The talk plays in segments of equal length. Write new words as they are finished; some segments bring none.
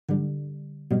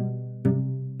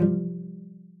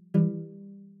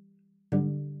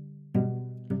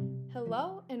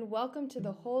welcome to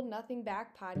the Hold Nothing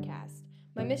Back podcast.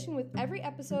 My mission with every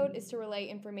episode is to relay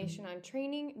information on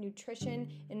training, nutrition,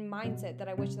 and mindset that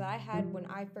I wish that I had when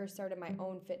I first started my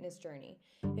own fitness journey.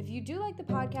 If you do like the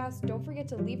podcast, don't forget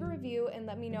to leave a review and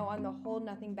let me know on the Hold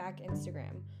Nothing Back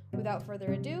Instagram. Without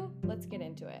further ado, let's get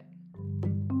into it.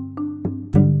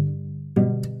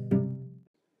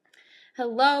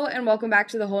 Hello and welcome back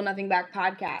to the Hold Nothing Back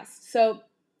podcast. So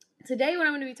today what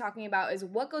I'm going to be talking about is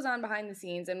what goes on behind the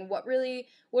scenes and what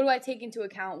do I take into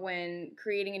account when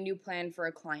creating a new plan for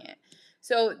a client.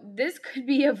 So this could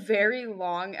be a very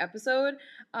long episode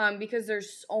because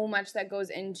there's so much that goes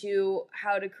into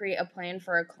how to create a plan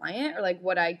for a client, or like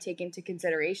what I take into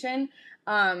consideration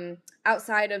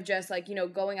outside of just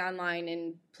going online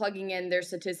and plugging in their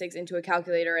statistics into a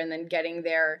calculator and then getting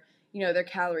their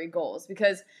calorie goals.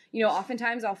 Because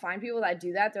oftentimes I'll find people that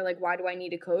do that. They're like, why do I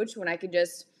need a coach when I could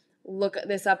just look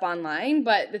this up online?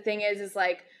 But the thing is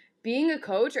like being a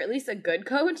coach, or at least a good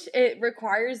coach, it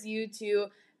requires you to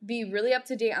be really up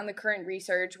to date on the current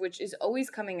research, which is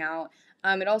always coming out.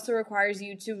 It also requires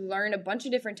you to learn a bunch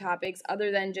of different topics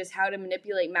other than just how to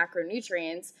manipulate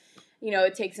macronutrients.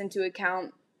 It takes into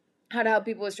account how to help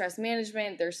people with stress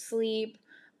management, their sleep,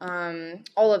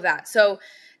 all of that. So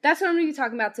that's what I'm going to be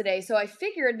talking about today. So I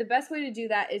figured the best way to do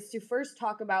that is to first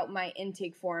talk about my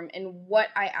intake form and what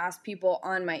I ask people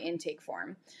on my intake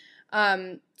form.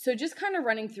 So just kind of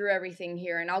running through everything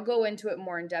here, and I'll go into it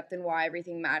more in depth and why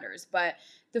everything matters. But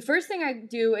the first thing I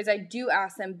do is I do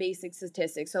ask them basic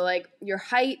statistics. So like your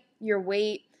height, your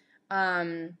weight,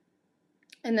 and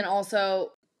then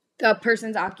also the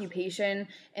person's occupation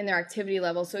and their activity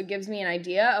level. So it gives me an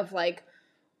idea of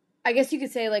I guess you could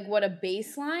say what a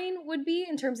baseline would be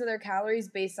in terms of their calories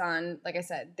based on, like I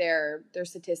said, their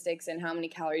statistics and how many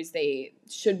calories they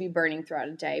should be burning throughout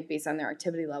a day based on their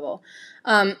activity level.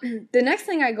 The next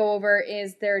thing I go over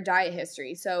is their diet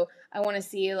history. So I want to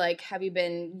see have you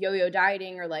been yo-yo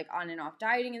dieting or on and off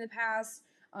dieting in the past?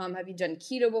 Have you done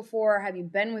keto before? Have you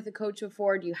been with a coach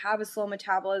before? Do you have a slow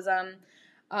metabolism?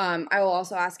 I will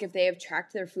also ask if they have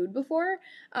tracked their food before.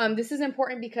 This is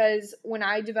important because when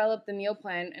I develop the meal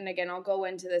plan, and again, I'll go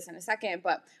into this in a second,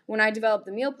 but when I develop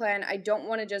the meal plan, I don't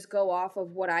want to just go off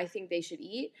of what I think they should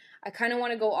eat. I kind of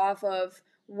want to go off of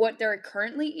what they're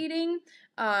currently eating.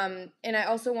 And I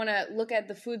also want to look at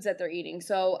the foods that they're eating.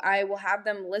 So I will have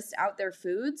them list out their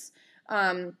foods.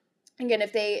 Again,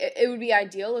 it would be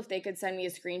ideal if they could send me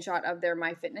a screenshot of their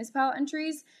MyFitnessPal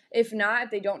entries. If not, if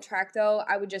they don't track though,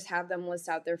 I would just have them list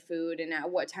out their food and at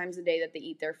what times of day that they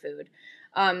eat their food.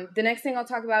 The next thing I'll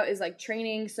talk about is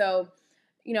training. So,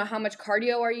 how much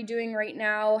cardio are you doing right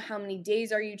now? How many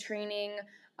days are you training?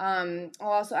 I'll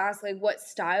also ask what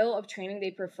style of training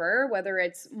they prefer, whether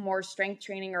it's more strength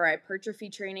training or hypertrophy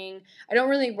training. I don't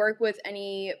really work with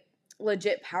any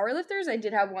legit powerlifters. I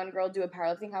did have one girl do a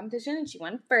powerlifting competition and she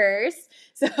won first.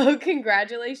 So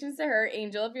congratulations to her,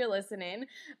 Angel, if you're listening.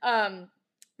 So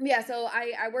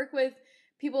I work with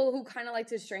people who kind of like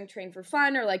to strength train for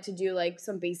fun or like to do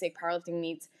some basic powerlifting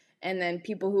meets, and then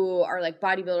people who are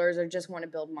bodybuilders or just want to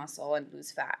build muscle and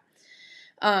lose fat.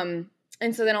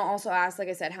 And so then I'll also ask, like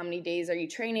I said, how many days are you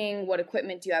training? What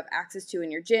equipment do you have access to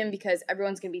in your gym? Because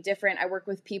everyone's going to be different. I work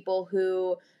with people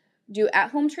who do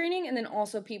at-home training and then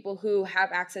also people who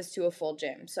have access to a full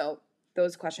gym. So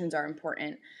those questions are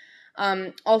important.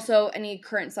 Also, any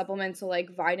current supplements, so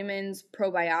vitamins,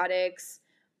 probiotics,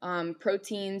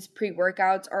 proteins,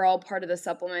 pre-workouts are all part of the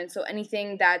supplement. So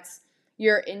anything that's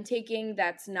you're intaking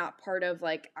that's not part of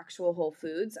actual whole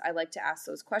foods, I like to ask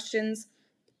those questions.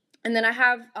 And then I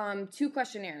have 2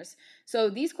 questionnaires. So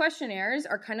these questionnaires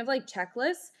are kind of like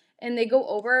checklists, and they go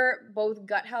over both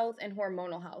gut health and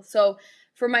hormonal health. So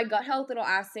for my gut health, it'll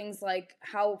ask things like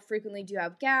how frequently do you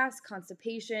have gas,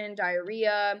 constipation,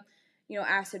 diarrhea,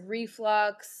 acid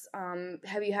reflux,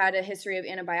 have you had a history of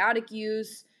antibiotic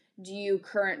use, do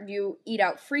you eat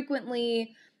out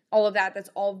frequently, all of that.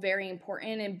 That's all very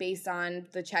important, and based on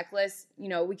the checklist,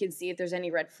 we can see if there's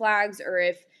any red flags or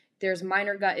if there's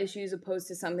minor gut issues opposed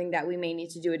to something that we may need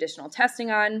to do additional testing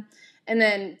on. And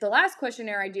then the last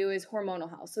questionnaire I do is hormonal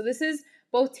health. So this is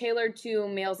both tailored to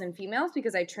males and females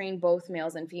because I train both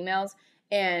males and females.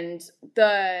 And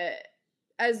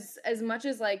as much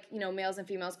as males and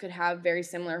females could have very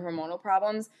similar hormonal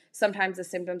problems, sometimes the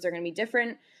symptoms are going to be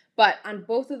different. But on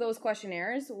both of those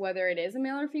questionnaires, whether it is a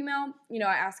male or female, I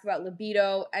ask about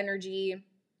libido, energy,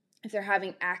 if they're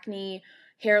having acne,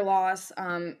 hair loss,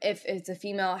 if it's a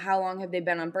female, how long have they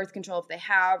been on birth control if they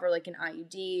have, or an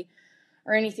IUD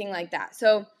or anything like that.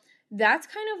 So that's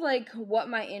kind of what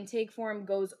my intake form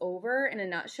goes over in a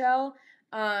nutshell.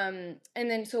 And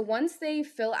then so once they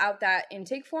fill out that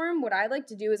intake form, what I like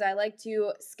to do is I like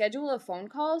to schedule a phone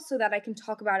call so that I can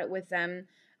talk about it with them,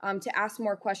 to ask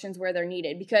more questions where they're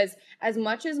needed. Because as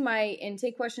much as my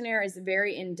intake questionnaire is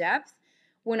very in-depth,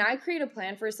 when I create a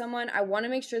plan for someone, I want to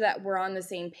make sure that we're on the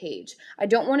same page. I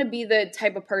don't want to be the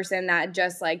type of person that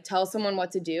just like tells someone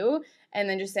what to do and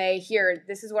then just say, here,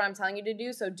 this is what I'm telling you to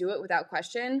do, so do it without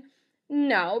question.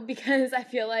 No, because I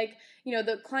feel like,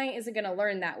 the client isn't going to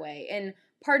learn that way. And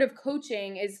part of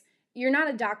coaching is you're not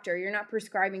a doctor, you're not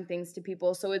prescribing things to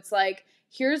people. So it's like,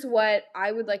 here's what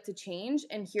I would like to change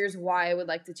and here's why I would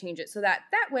like to change it. So that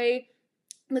way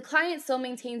the client still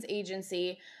maintains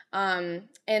agency, and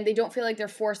they don't feel like they're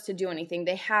forced to do anything.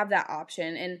 They have that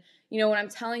option. And, when I'm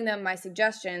telling them my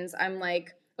suggestions, I'm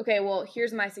like, okay, well,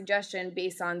 here's my suggestion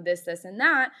based on this, this, and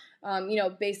that,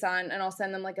 based on, and I'll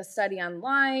send them like a study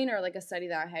online or like a study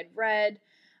that I had read.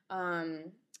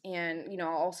 And I'll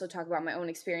also talk about my own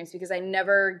experience because I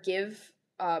never give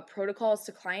protocols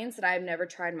to clients that I've never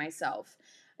tried myself.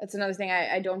 That's another thing.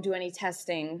 I don't do any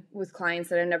testing with clients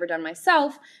that I've never done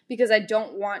myself because I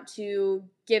don't want to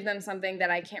give them something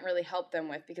that I can't really help them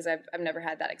with because I've never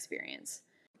had that experience.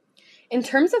 In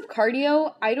terms of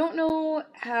cardio, I don't know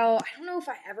if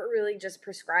I ever really just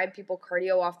prescribe people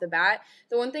cardio off the bat.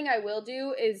 The one thing I will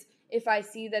do is if I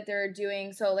see that they're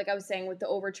doing, so like I was saying with the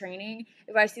overtraining,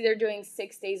 if I see they're doing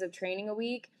 6 days of training a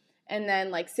week and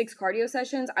then like 6 cardio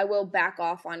sessions, I will back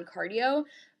off on cardio.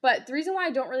 But the reason why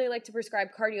I don't really like to prescribe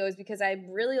cardio is because I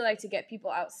really like to get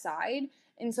people outside.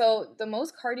 And so the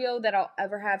most cardio that I'll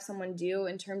ever have someone do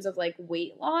in terms of like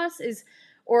weight loss is,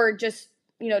 or just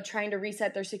trying to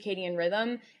reset their circadian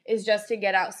rhythm, is just to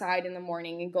get outside in the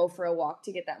morning and go for a walk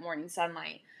to get that morning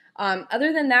sunlight.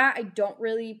 Other than that, I don't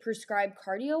really prescribe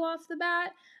cardio off the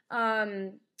bat.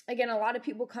 Again, a lot of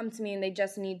people come to me and they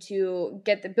just need to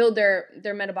build their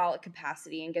metabolic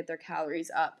capacity and get their calories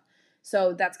up.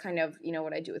 So that's kind of,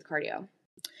 what I do with cardio.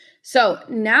 So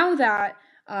now that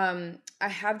I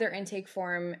have their intake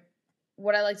form,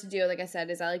 what I like to do, like I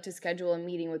said, is I like to schedule a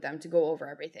meeting with them to go over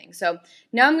everything. So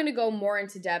now I'm going to go more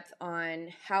into depth on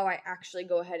how I actually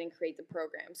go ahead and create the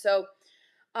program. So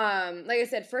like I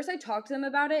said, first I talk to them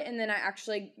about it, and then I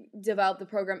actually develop the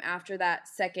program after that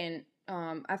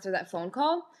after that phone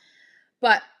call.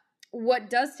 But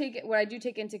what I do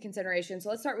take into consideration, so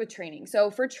let's start with training.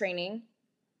 So for training,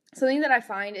 something that I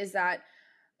find is that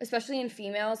especially in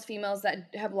females that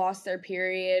have lost their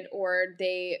period, or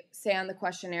they say on the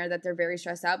questionnaire that they're very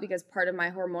stressed out, because part of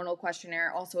my hormonal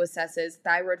questionnaire also assesses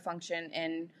thyroid function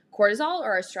and cortisol,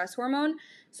 or a stress hormone.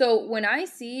 So when I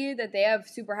see that they have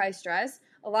super high stress,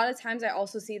 a lot of times I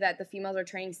also see that the females are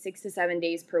training 6 to 7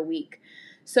 days per week.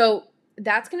 So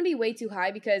that's going to be way too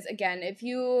high because, again, if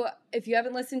you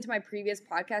haven't listened to my previous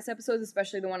podcast episodes,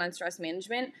 especially the one on stress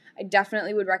management, I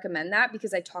definitely would recommend that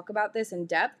because I talk about this in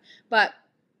depth. But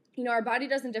our body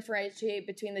doesn't differentiate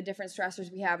between the different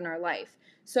stressors we have in our life.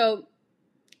 So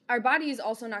our body is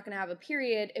also not going to have a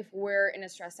period if we're in a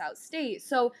stressed out state.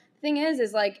 So the thing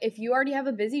is like, if you already have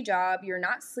a busy job, you're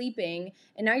not sleeping,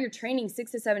 and now you're training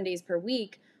 6 to 7 days per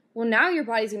week, well, now your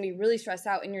body's going to be really stressed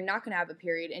out and you're not going to have a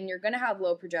period, and you're going to have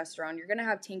low progesterone. You're going to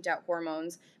have tanked out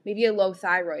hormones, maybe a low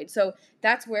thyroid. So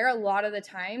that's where a lot of the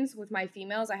times with my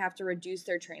females, I have to reduce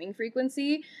their training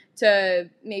frequency to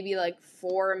maybe like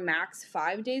 4, max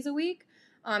 5 days a week,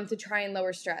 to try and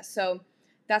lower stress. So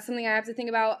that's something I have to think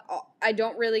about. I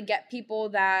don't really get people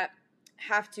that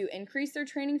have to increase their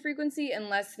training frequency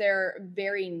unless they're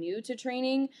very new to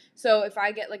training. So if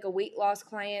I get like a weight loss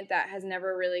client that has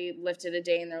never really lifted a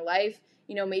day in their life,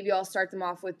 maybe I'll start them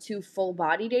off with 2 full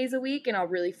body days a week, and I'll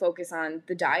really focus on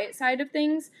the diet side of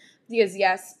things. Because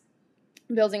yes,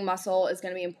 building muscle is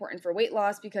going to be important for weight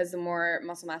loss because the more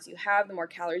muscle mass you have, the more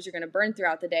calories you're going to burn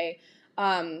throughout the day.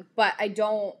 But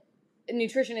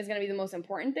nutrition is going to be the most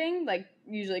important thing, like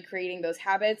usually creating those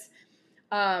habits.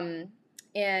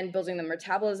 And building the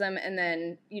metabolism, and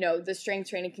then, the strength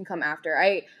training can come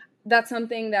after. That's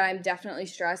something that I'm definitely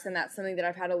stressed, and that's something that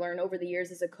I've had to learn over the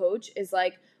years as a coach, is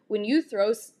like when you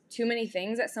throw too many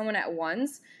things at someone at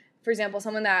once. For example,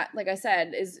 someone that, like I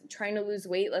said, is trying to lose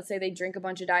weight, let's say they drink a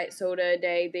bunch of diet soda a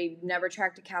day, they've never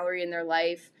tracked a calorie in their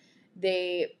life,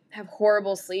 they have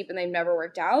horrible sleep, and they've never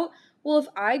worked out. Well, if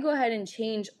I go ahead and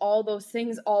change all those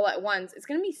things all at once, it's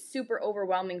going to be super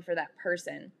overwhelming for that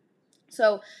person.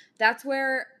 So that's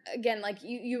where, again, like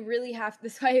you really have,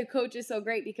 this is why a coach is so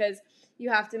great, because you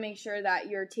have to make sure that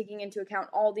you're taking into account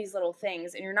all these little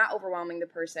things and you're not overwhelming the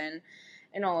person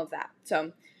and all of that.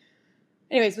 So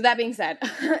anyways, with that being said,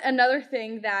 another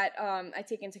thing that I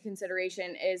take into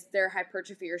consideration is their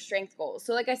hypertrophy or strength goals.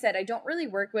 So like I said, I don't really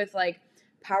work with like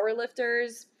power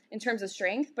lifters in terms of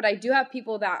strength, but I do have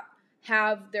people that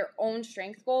have their own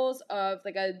strength goals of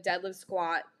like a deadlift,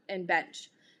 squat, and bench.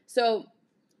 So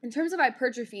in terms of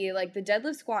hypertrophy, like the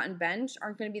deadlift, squat, and bench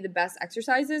aren't going to be the best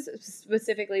exercises,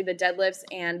 specifically the deadlifts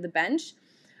and the bench.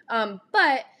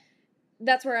 But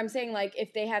that's where I'm saying, like,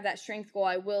 if they have that strength goal,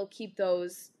 I will keep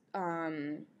those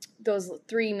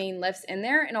 3 main lifts in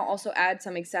there, and I'll also add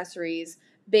some accessories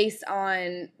based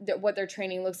on what their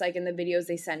training looks like in the videos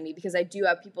they send me, because I do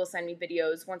have people send me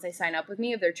videos once they sign up with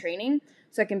me of their training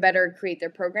so I can better create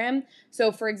their program.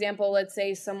 So for example, let's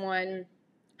say someone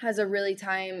has a really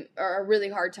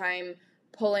hard time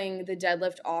pulling the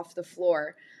deadlift off the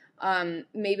floor.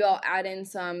 Maybe I'll add in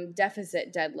some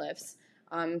deficit deadlifts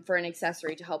for an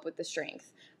accessory to help with the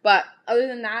strength. But other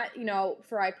than that,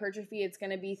 for hypertrophy, it's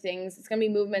going to be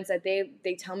movements that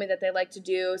they tell me that they like to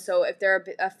do. So if they're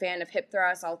a fan of hip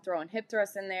thrusts, I'll throw in hip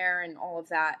thrusts in there and all of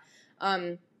that.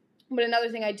 But another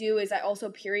thing I do is I also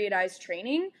periodize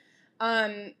training,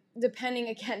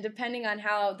 depending on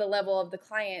how the level of the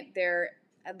client, they're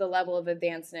at the level of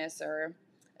advancedness, or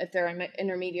if they're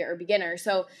intermediate or beginner.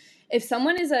 So if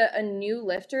someone is a new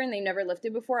lifter and they never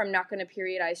lifted before, I'm not going to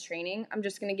periodize training. I'm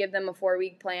just going to give them a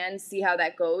 4-week plan, see how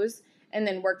that goes, and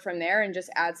then work from there and just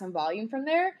add some volume from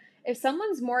there. If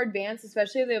someone's more advanced,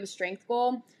 especially if they have a strength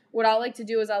goal, what I like to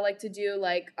do is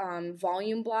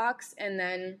volume blocks, and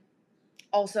then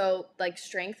also like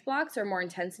strength blocks or more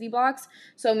intensity blocks.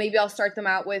 So maybe I'll start them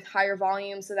out with higher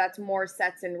volume, so that's more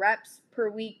sets and reps per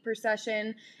week per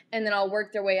session, and then I'll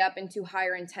work their way up into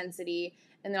higher intensity,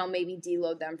 and then I'll maybe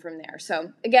deload them from there.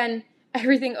 So again,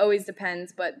 everything always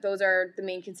depends, but those are the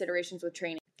main considerations with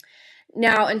training.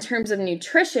 Now, in terms of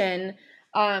nutrition,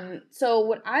 so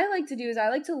what I like to do is I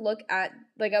like to look at,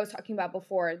 like I was talking about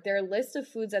before, their list of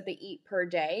foods that they eat per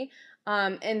day,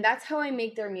 and that's how I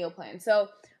make their meal plan. So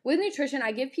with nutrition,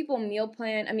 I give people a meal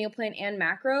plan and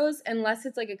macros. Unless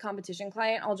it's like a competition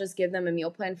client, I'll just give them a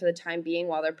meal plan for the time being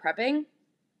while they're prepping.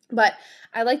 But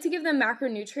I like to give them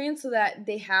macronutrients so that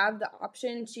they have the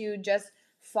option to just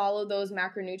follow those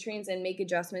macronutrients and make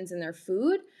adjustments in their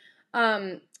food.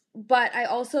 But I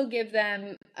also give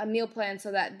them a meal plan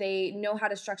so that they know how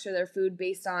to structure their food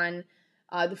based on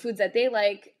the foods that they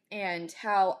like and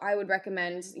how I would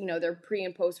recommend, their pre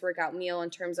and post workout meal in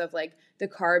terms of like the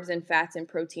carbs and fats and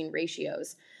protein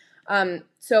ratios.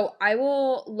 So I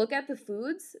will look at the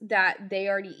foods that they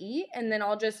already eat, and then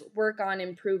I'll just work on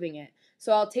improving it.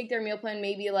 So I'll take their meal plan,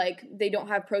 maybe like they don't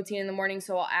have protein in the morning,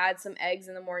 so I'll add some eggs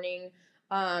in the morning.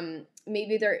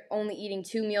 Maybe they're only eating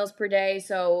 2 meals per day,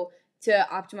 so to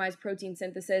optimize protein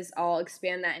synthesis, I'll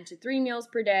expand that into 3 meals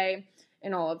per day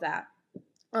and all of that.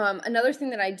 Another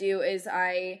thing that I do is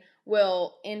I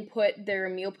will input their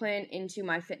meal plan into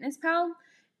MyFitnessPal,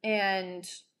 and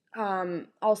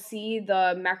I'll see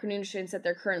the macronutrients that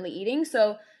they're currently eating.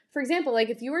 So for example, like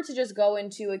if you were to just go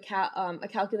into a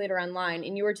calculator online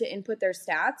and you were to input their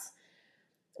stats,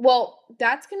 well,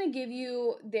 that's going to give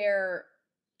you their,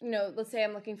 let's say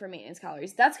I'm looking for maintenance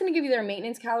calories. That's going to give you their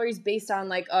maintenance calories based on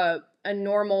like a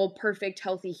normal, perfect,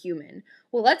 healthy human.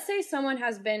 Well, let's say someone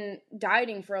has been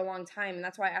dieting for a long time, and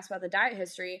that's why I asked about the diet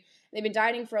history. They've been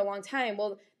dieting for a long time.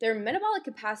 Well, their metabolic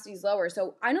capacity is lower,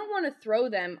 so I don't want to throw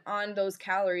them on those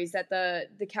calories that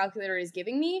the calculator is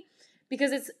giving me,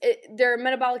 because their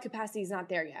metabolic capacity is not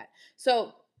there yet.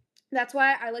 So that's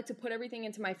why I like to put everything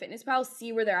into MyFitnessPal,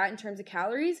 see where they're at in terms of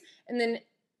calories, and then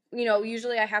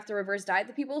usually I have to reverse diet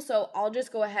the people, so I'll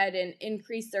just go ahead and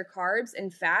increase their carbs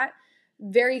and fat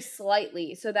very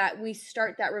slightly so that we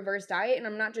start that reverse diet, and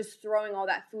I'm not just throwing all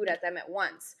that food at them at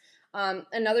once.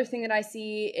 Another thing that I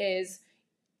see is,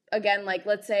 again, like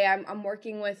let's say I'm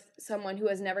working with someone who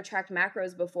has never tracked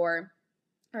macros before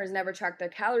or has never tracked their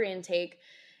calorie intake,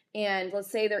 and let's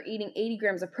say they're eating 80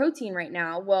 grams of protein right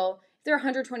now. Well, if they're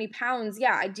 120 pounds,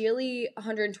 yeah, ideally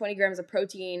 120 grams of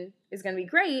protein is going to be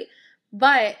great.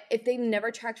 But if they've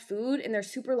never tracked food and they're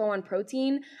super low on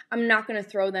protein, I'm not going to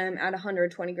throw them at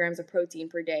 120 grams of protein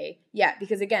per day yet,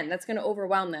 because again, that's going to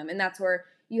overwhelm them. And that's where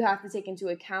you have to take into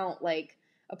account like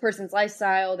a person's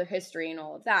lifestyle, their history, and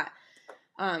all of that.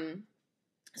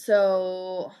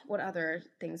 So what other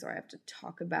things do I have to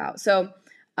talk about? So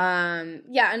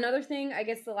another thing, I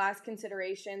guess the last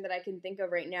consideration that I can think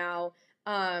of right now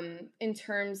in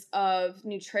terms of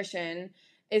nutrition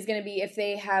is going to be, if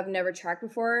they have never tracked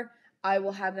before, I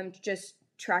will have them just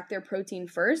track their protein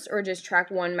first, or just track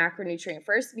one macronutrient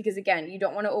first, because again, you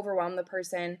don't want to overwhelm the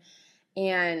person,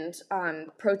 and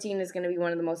protein is going to be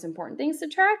one of the most important things to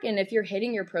track. And if you're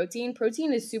hitting your protein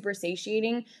is super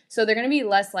satiating, so they're going to be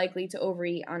less likely to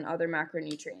overeat on other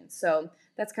macronutrients. So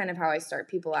that's kind of how I start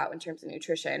people out in terms of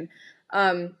nutrition.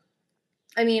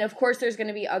 I mean, of course, there's going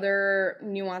to be other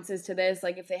nuances to this,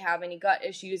 like if they have any gut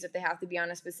issues, if they have to be on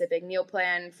a specific meal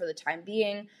plan for the time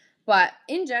being. But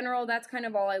in general, that's kind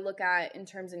of all I look at in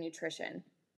terms of nutrition.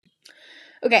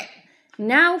 Okay,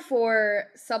 now for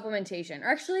supplementation. Or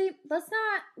actually, let's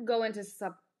not go into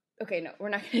Okay, no, we're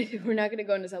not gonna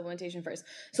go into supplementation first.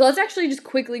 So let's actually just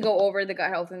quickly go over the gut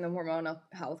health and the hormonal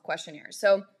health questionnaire.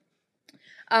 So,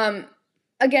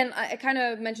 again, I kind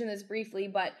of mentioned this briefly,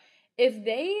 but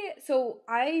so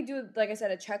I do, like I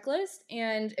said, a checklist,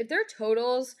 and if their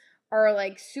totals are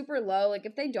like super low, like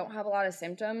if they don't have a lot of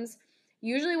symptoms,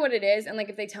 usually what it is, and like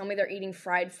if they tell me they're eating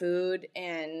fried food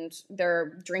and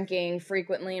they're drinking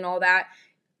frequently and all that,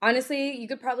 honestly, you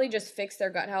could probably just fix their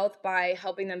gut health by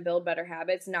helping them build better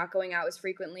habits, not going out as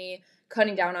frequently,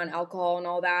 cutting down on alcohol and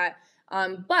all that.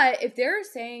 But if they're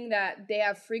saying that they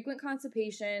have frequent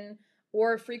constipation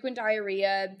or frequent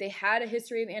diarrhea, they had a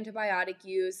history of antibiotic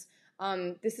use,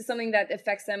 this is something that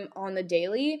affects them on the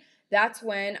daily, that's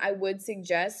when I would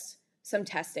suggest some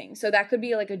testing. So that could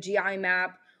be like a GI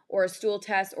map or a stool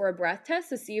test or a breath test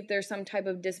to see if there's some type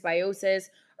of dysbiosis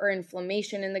or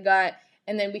inflammation in the gut,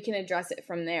 and then we can address it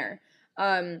from there.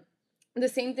 The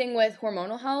same thing with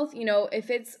hormonal health.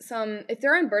 If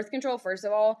they're on birth control, first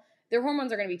of all, their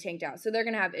hormones are going to be tanked out, so they're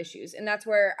going to have issues, and that's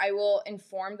where I will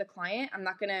inform the client. I'm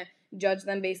not going to judge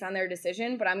them based on their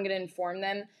decision, but I'm going to inform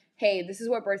them, hey, this is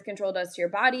what birth control does to your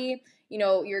body.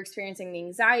 You're experiencing the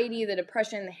anxiety, the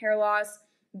depression, the hair loss.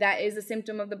 That is a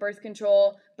symptom of the birth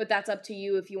control, but that's up to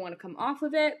you if you want to come off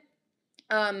of it.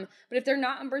 But if they're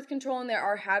not on birth control and they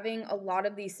are having a lot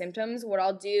of these symptoms, what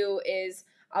I'll do is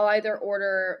I'll either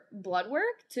order blood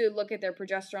work to look at their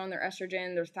progesterone, their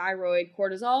estrogen, their thyroid,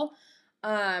 cortisol,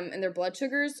 and their blood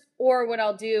sugars. Or what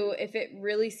I'll do, if it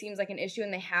really seems like an issue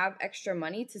and they have extra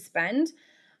money to spend,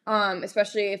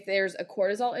 especially if there's a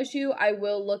cortisol issue, I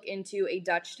will look into a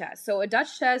Dutch test. So a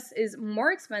Dutch test is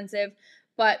more expensive,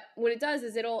 but what it does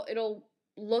is it'll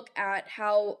look at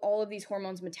how all of these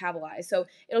hormones metabolize. So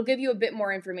it'll give you a bit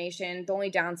more information. The only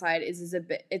downside is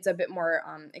it's a bit more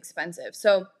expensive.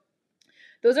 So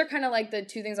those are kind of like the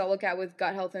two things I'll look at with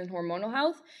gut health and hormonal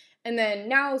health. And then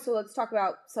so let's talk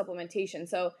about supplementation.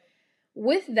 So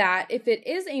with that, if it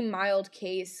is a mild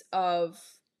case of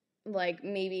like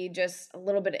maybe just a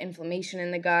little bit of inflammation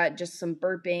in the gut, just some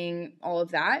burping, all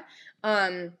of that,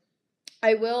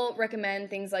 I will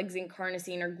recommend things like zinc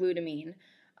carnosine or glutamine.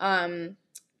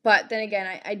 But then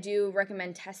again, I do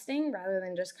recommend testing rather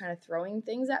than just kind of throwing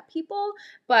things at people.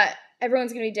 But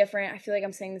everyone's going to be different. I feel like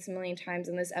I'm saying this a million times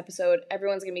in this episode.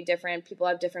 Everyone's going to be different. People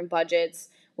have different budgets,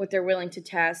 what they're willing to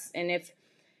test. And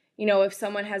if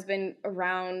someone has been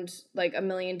around like a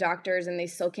million doctors and they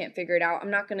still can't figure it out, I'm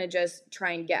not going to just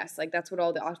try and guess. Like that's what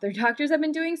all the other doctors have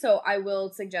been doing. So I will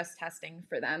suggest testing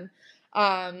for them.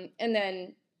 And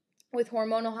then with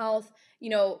hormonal health,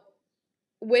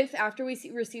 after we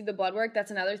receive the blood work,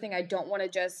 that's another thing I don't want to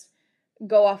just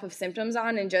go off of symptoms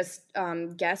on and just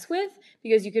guess with,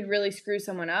 because you could really screw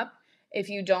someone up if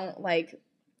you don't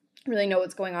really know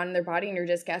what's going on in their body and you're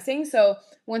just guessing. So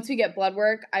once we get blood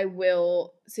work, I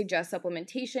will suggest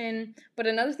supplementation. But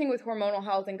another thing with hormonal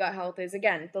health and gut health is,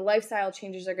 again, the lifestyle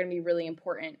changes are going to be really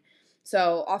important.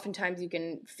 So oftentimes you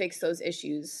can fix those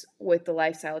issues with the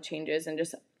lifestyle changes and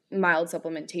just mild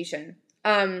supplementation.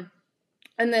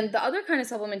 And then the other kind of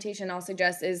supplementation I'll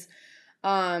suggest is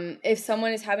if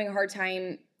someone is having a hard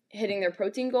time hitting their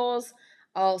protein goals,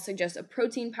 I'll suggest a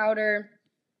protein powder.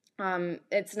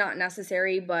 It's not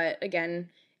necessary, but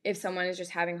again, if someone is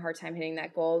just having a hard time hitting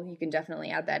that goal, you can definitely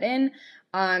add that in.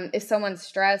 If someone's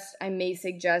stressed, I may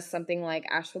suggest something like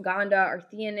ashwagandha or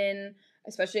theanine,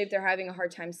 especially if they're having a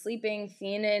hard time sleeping.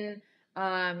 Theanine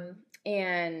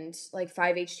and like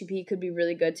 5-HTP could be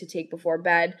really good to take before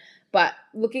bed. But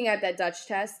looking at that Dutch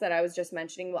test that I was just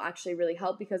mentioning will actually really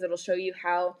help, because it'll show you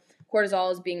how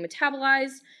cortisol is being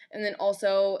metabolized. And then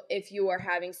also if you are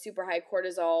having super high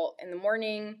cortisol in the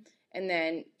morning and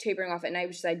then tapering off at night,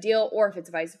 which is ideal, or if it's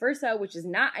vice versa, which is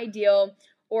not ideal,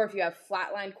 or if you have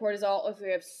flatline cortisol, or if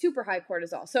you have super high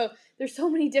cortisol. So there's so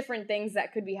many different things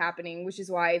that could be happening, which is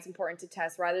why it's important to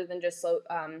test rather than just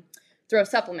throw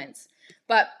supplements.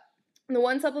 But the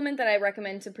one supplement that I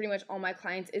recommend to pretty much all my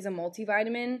clients is a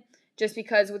multivitamin, just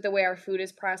because with the way our food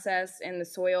is processed and the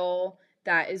soil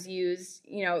that is used,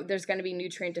 there's going to be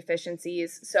nutrient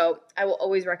deficiencies. So I will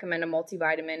always recommend a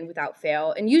multivitamin without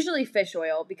fail, and usually fish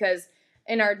oil, because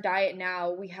in our diet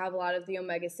now we have a lot of the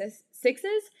omega-6s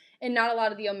and not a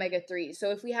lot of the omega-3s.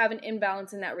 So if we have an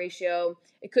imbalance in that ratio,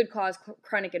 it could cause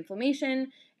chronic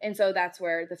inflammation, and so that's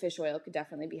where the fish oil could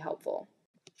definitely be helpful.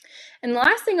 And the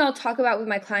last thing I'll talk about with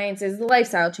my clients is the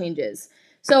lifestyle changes.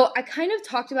 So I kind of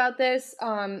talked about this.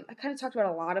 I kind of talked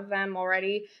about a lot of them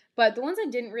already, but the ones I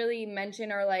didn't really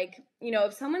mention are like,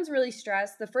 if someone's really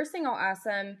stressed, the first thing I'll ask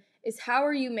them is, how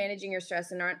are you managing your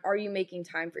stress, and are you making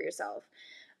time for yourself?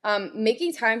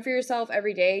 Making time for yourself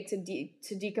every day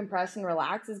to decompress and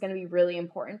relax is going to be really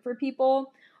important for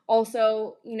people.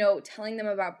 Also, telling them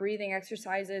about breathing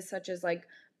exercises such as like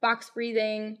box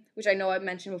breathing, which I know I've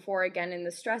mentioned before again in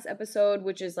the stress episode,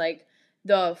 which is like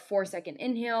the 4-second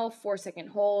inhale, 4-second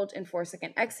hold, and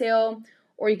 4-second exhale.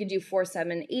 Or you could do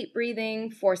 4-7-8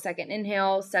 breathing, 4-second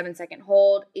inhale, 7-second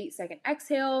hold, 8-second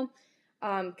exhale.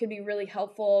 Could be really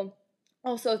helpful.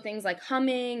 Also, things like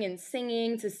humming and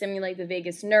singing to stimulate the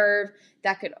vagus nerve,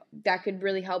 that could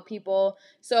really help people.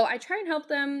 So I try and help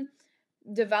them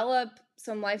develop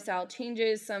some lifestyle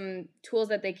changes, some tools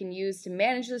that they can use to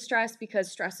manage the stress,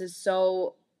 because stress is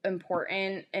so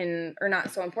important, or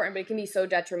not so important, but it can be so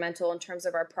detrimental in terms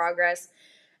of our progress.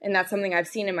 And that's something I've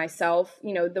seen in myself.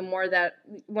 The more that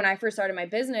when I first started my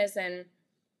business and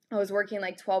I was working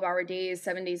like 12-hour days,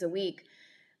 7 days a week,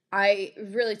 I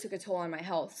really took a toll on my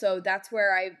health. So that's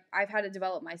where I've had to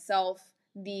develop myself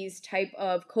these type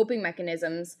of coping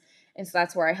mechanisms. And so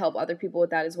that's where I help other people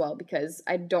with that as well, because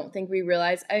I don't think we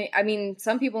realize, I mean,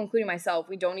 some people, including myself,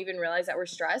 we don't even realize that we're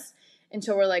stressed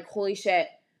until we're like, holy shit,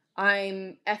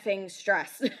 I'm effing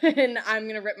stressed and I'm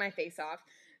going to rip my face off.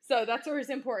 So that's where it's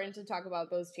important to talk about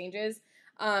those changes.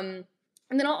 And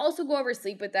then I'll also go over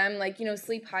sleep with them, like,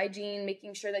 sleep hygiene,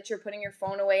 making sure that you're putting your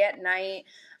phone away at night,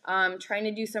 trying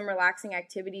to do some relaxing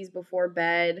activities before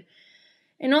bed,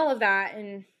 and all of that,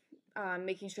 and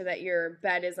making sure that your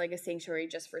bed is like a sanctuary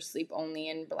just for sleep only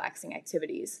and relaxing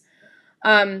activities.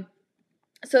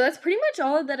 So that's pretty much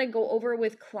all that I go over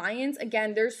with clients.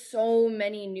 Again, there's so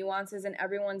many nuances and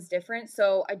everyone's different.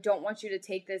 So I don't want you to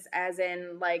take this as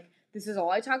in like, this is all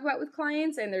I talk about with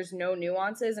clients and there's no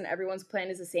nuances and everyone's plan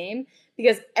is the same,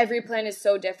 because every plan is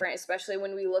so different, especially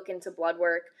when we look into blood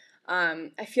work.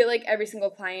 I feel like every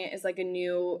single client is like a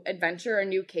new adventure, a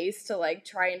new case to like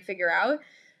try and figure out.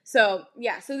 So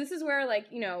yeah, so this is where like,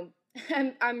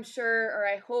 I'm sure, or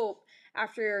I hope,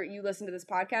 after you listen to this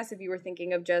podcast, if you were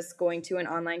thinking of just going to an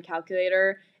online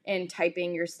calculator and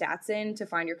typing your stats in to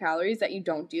find your calories, that you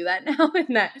don't do that now,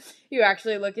 and that you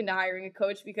actually look into hiring a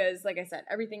coach, because like I said,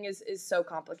 everything is so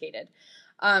complicated.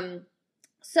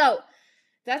 So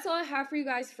that's all I have for you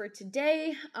guys for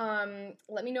today.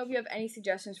 Let me know if you have any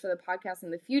suggestions for the podcast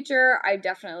in the future. I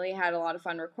definitely had a lot of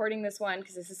fun recording this one,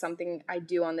 because this is something I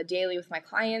do on the daily with my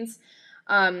clients.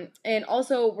 And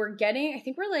also I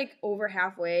think we're like over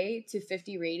halfway to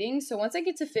 50 ratings. So once I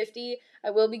get to 50, I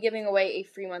will be giving away a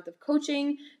free month of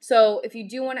coaching. So if you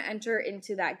do want to enter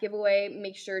into that giveaway,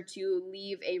 make sure to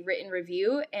leave a written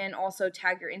review and also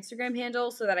tag your Instagram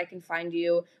handle so that I can find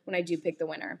you when I do pick the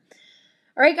winner.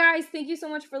 All right, guys, thank you so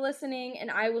much for listening,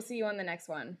 and I will see you on the next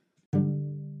one.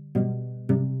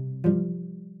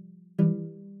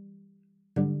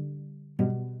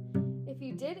 If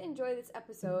you did enjoy this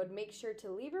episode, make sure to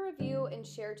leave a review and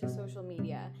share to social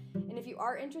media. And if you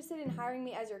are interested in hiring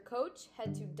me as your coach,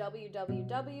 head to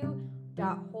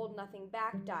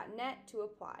www.holdnothingback.net to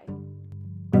apply.